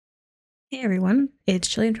Hey everyone, it's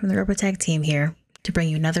Jillian from the Robotech team here to bring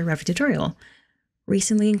you another Revit tutorial.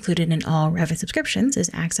 Recently included in all Revit subscriptions is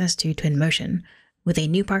access to Twinmotion. With a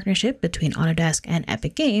new partnership between Autodesk and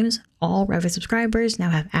Epic Games, all Revit subscribers now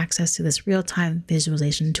have access to this real-time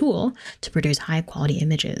visualization tool to produce high-quality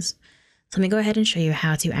images. So let me go ahead and show you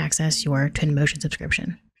how to access your Twinmotion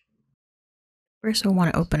subscription. First, we'll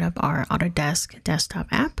want to open up our Autodesk desktop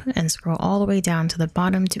app and scroll all the way down to the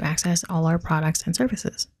bottom to access all our products and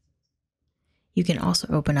services. You can also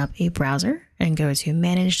open up a browser and go to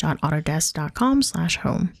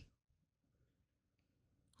manage.autodesk.com/home.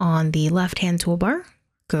 On the left-hand toolbar,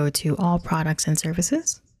 go to All Products and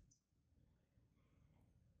Services.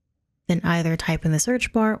 Then either type in the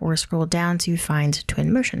search bar or scroll down to find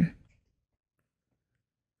Twinmotion.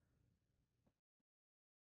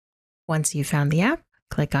 Once you've found the app,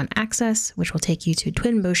 click on Access, which will take you to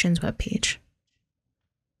Twinmotion's webpage.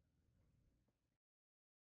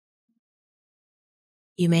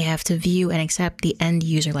 You may have to view and accept the end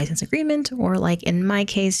user license agreement, or like in my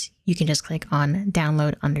case, you can just click on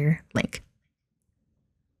download under link.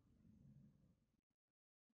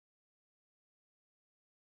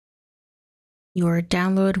 Your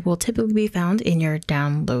download will typically be found in your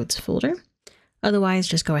downloads folder. Otherwise,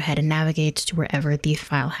 just go ahead and navigate to wherever the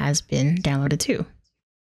file has been downloaded to.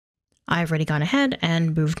 I've already gone ahead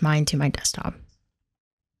and moved mine to my desktop.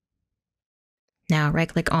 Now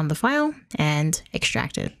right-click on the file and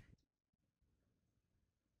extract it.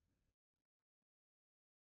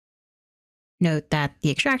 Note that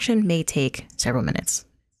the extraction may take several minutes.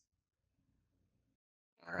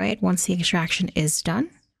 All right, once the extraction is done,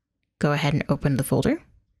 go ahead and open the folder.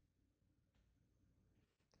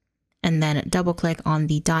 And then double-click on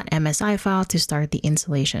the .msi file to start the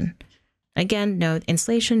installation. Again, note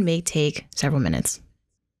installation may take several minutes.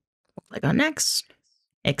 We'll click on Next.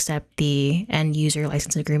 Accept the end user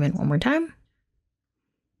license agreement one more time.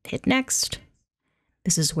 Hit Next.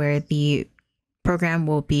 This is where the program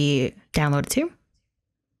will be downloaded to.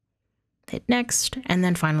 Hit Next, and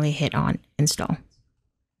then finally hit on Install.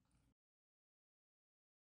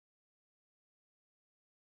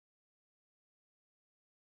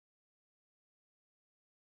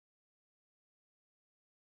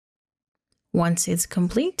 Once it's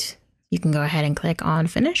complete, you can go ahead and click on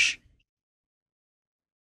Finish.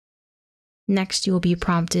 Next, you will be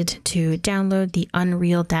prompted to download the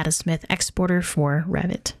Unreal Datasmith exporter for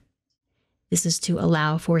Revit. This is to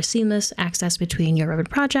allow for seamless access between your Revit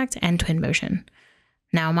project and Twinmotion.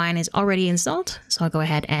 Now mine is already installed, so I'll go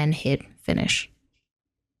ahead and hit Finish.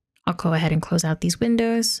 I'll go ahead and close out these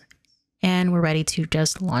windows, and we're ready to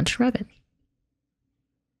just launch Revit.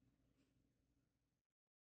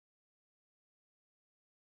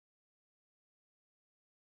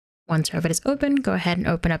 Once Revit is open, go ahead and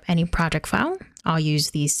open up any project file. I'll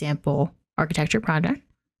use the sample architecture project.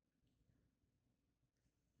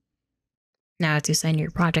 Now to send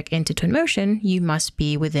your project into Twinmotion, you must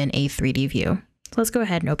be within a 3D view. So let's go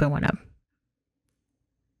ahead and open one up.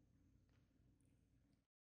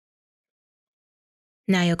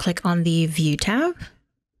 Now you'll click on the View tab,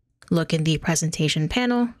 look in the Presentation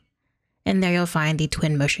panel, and there you'll find the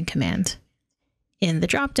Twinmotion command. In the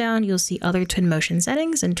dropdown, you'll see other Twinmotion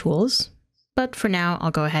settings and tools, but for now,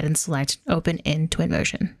 I'll go ahead and select Open in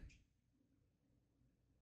Twinmotion.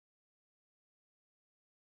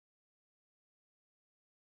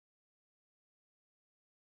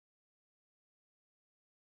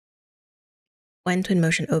 When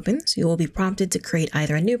Twinmotion opens, you will be prompted to create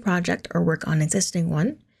either a new project or work on an existing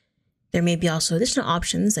one. There may be also additional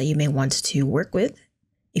options that you may want to work with.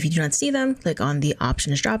 If you do not see them, click on the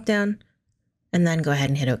Options dropdown, and then go ahead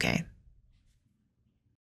and hit OK.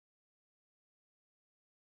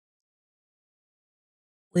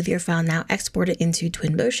 With your file now exported into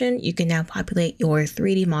Twinmotion, you can now populate your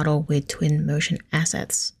 3D model with Twinmotion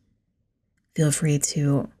assets. Feel free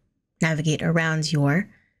to navigate around your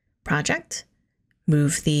project,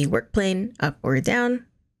 move the work plane up or down,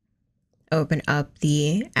 open up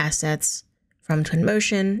the assets from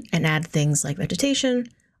Twinmotion, and add things like vegetation,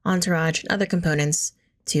 entourage, and other components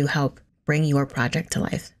to help bring your project to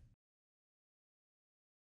life.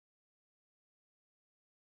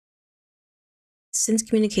 Since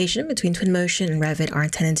communication between Twinmotion and Revit are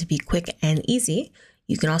intended to be quick and easy,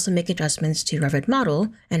 you can also make adjustments to Revit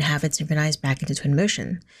model and have it synchronized back into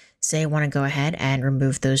Twinmotion. Say I want to go ahead and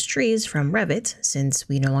remove those trees from Revit since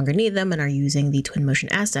we no longer need them and are using the Twinmotion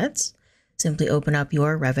assets. Simply open up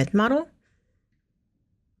your Revit model.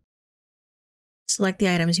 Select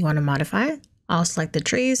the items you want to modify. I'll select the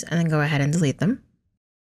trees and then go ahead and delete them.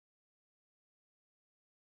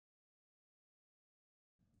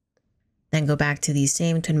 Then go back to these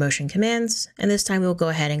same Twinmotion commands, and this time we'll go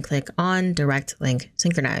ahead and click on Direct Link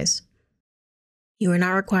Synchronize. You are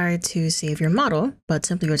not required to save your model, but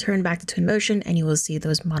simply return back to Twinmotion and you will see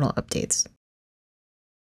those model updates.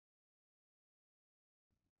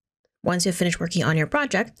 Once you've finished working on your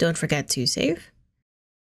project, don't forget to save.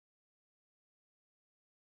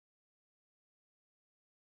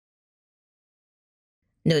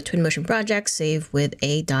 Note Twinmotion project save with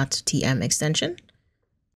a .tm extension,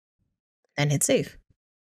 then hit save.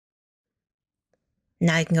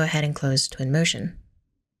 Now you can go ahead and close Twinmotion.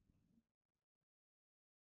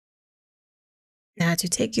 Now to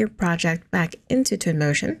take your project back into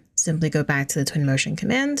Twinmotion, simply go back to the Twinmotion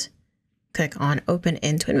command, click on Open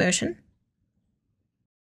in Twinmotion.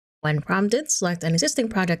 When prompted, select an existing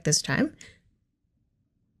project this time.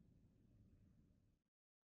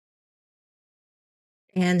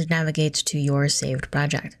 And navigate to your saved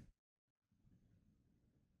project.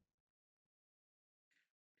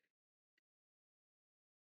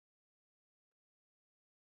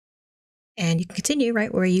 And you can continue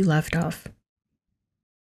right where you left off.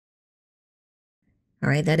 All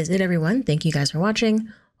right, that is it, everyone. Thank you guys for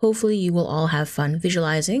watching. Hopefully you will all have fun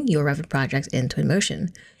visualizing your Revit project in Twinmotion.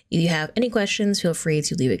 If you have any questions, feel free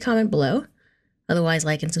to leave a comment below. Otherwise,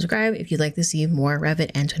 like and subscribe if you'd like to see more Revit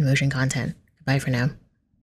and Twinmotion content. Bye for now.